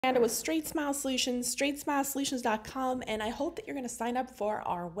And it was Straightsmile Solutions, straightsmilesolutions.com, and I hope that you're going to sign up for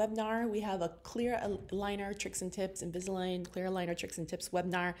our webinar. We have a clear aligner tricks and tips, Invisalign clear aligner tricks and tips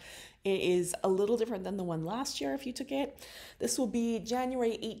webinar. It is a little different than the one last year if you took it. This will be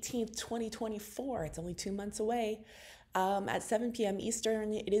January 18th, 2024. It's only 2 months away. At 7 p.m.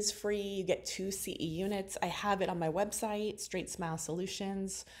 Eastern. It is free. You get 2 CE units. I have it on my website, Straightsmile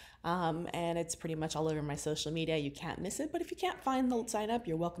Solutions, and it's pretty much all over my social media. You can't miss it, but if you can't find the sign up,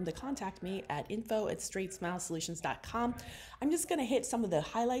 you're welcome to contact me at info@straightsmilesolutions.com. I'm just going to hit some of the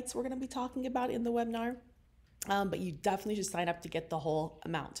highlights we're going to be talking about in the webinar. But you definitely should sign up to get the whole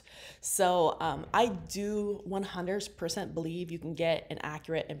amount. So I do 100% believe you can get an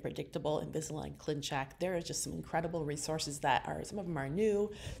accurate and predictable Invisalign Clin Check. There are just some incredible resources that are, some of them are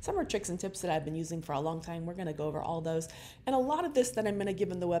new, some are tricks and tips that I've been using for a long time. We're gonna go over all those. And a lot of this that I'm gonna give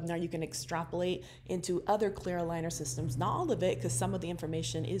in the webinar, you can extrapolate into other clear aligner systems. Not all of it, because some of the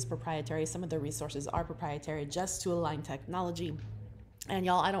information is proprietary. Some of the resources are proprietary just to Align Technology. And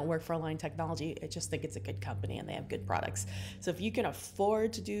y'all, I don't work for Align Technology. I just think it's a good company and they have good products. So if you can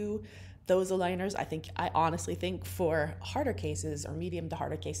afford to do those aligners, I honestly think for harder cases or medium to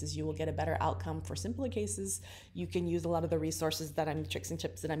harder cases, you will get a better outcome. For simpler cases, you can use a lot of the resources that tricks and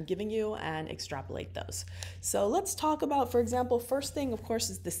tips that I'm giving you and extrapolate those. So let's talk about, for example, first thing, of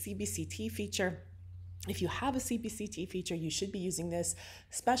course, is the CBCT feature. If you have a CBCT feature, you should be using this,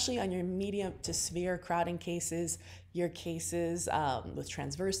 especially on your medium to severe crowding cases, your cases with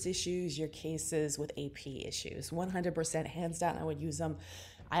transverse issues, your cases with AP issues. 100% hands down, I would use them.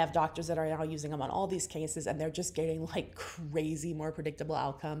 I have doctors that are now using them on all these cases, and they're just getting like crazy, more predictable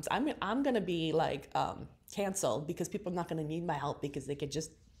outcomes. I'm gonna be like canceled because people are not gonna need my help because they could just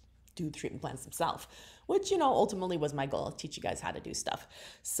do the treatment plans themselves, which, you know, ultimately was my goal, teach you guys how to do stuff.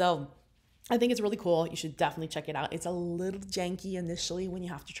 So I think it's really cool. You should definitely check it out. It's a little janky initially when you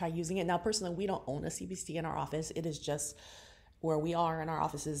have to try using it. Now, personally, we don't own a CBCT in our office. It is just where we are in our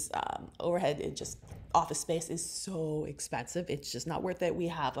offices, overhead. Office space is so expensive. It's just not worth it. We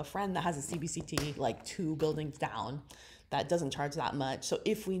have a friend that has a CBCT like 2 buildings down that doesn't charge that much. So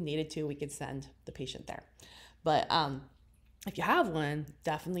if we needed to, we could send the patient there. But if you have one,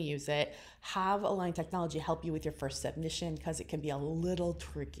 definitely use it. Have Align Technology help you with your first submission because it can be a little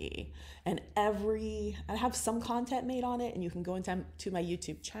tricky. And I have some content made on it, and you can go into my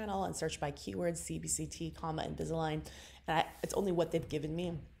YouTube channel and search by keywords CBCT, Invisalign, and it's only what they've given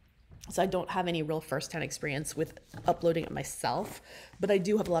me. So I don't have any real first-hand experience with uploading it myself, but I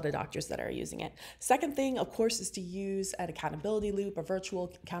do have a lot of doctors that are using it. Second thing, of course, is to use an accountability loop, a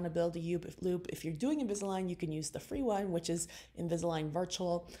virtual accountability loop. If you're doing Invisalign, you can use the free one, which is Invisalign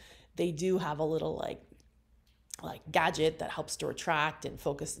Virtual. They do have a little like gadget that helps to retract and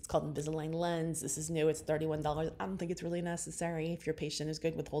focus. It's called Invisalign Lens. This is new. It's $31. I don't think it's really necessary if your patient is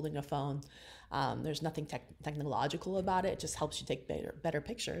good with holding a phone. There's nothing technological about it. It just helps you take better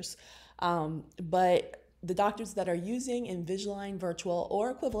pictures. But the doctors that are using Invisalign Virtual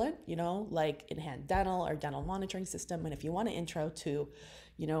or equivalent, you know, like in-hand dental or dental monitoring system, and if you want an intro to,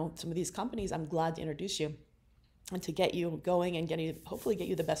 you know, some of these companies, I'm glad to introduce you and to get you going and hopefully get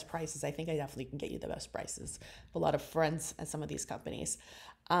you the best prices. I think I definitely can get you the best prices. I have a lot of friends at some of these companies.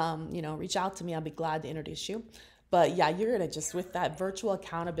 You know, reach out to me. I'll be glad to introduce you. But yeah, you're gonna just, with that virtual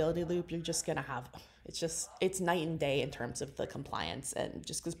accountability loop, you're just gonna have, it's night and day in terms of the compliance, and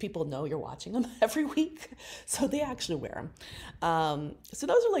just because people know you're watching them every week, so they actually wear them. So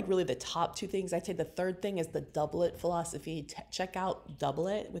those are like really the top 2 things. I'd say the third thing is the doublet philosophy. Check out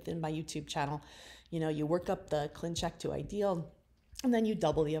Doublet within my YouTube channel. You know, you work up the Clin Check to ideal, and then you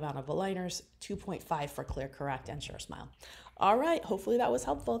double the amount of aligners, 2.5 for clear, correct, and sure smile. All right, hopefully that was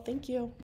helpful. Thank you.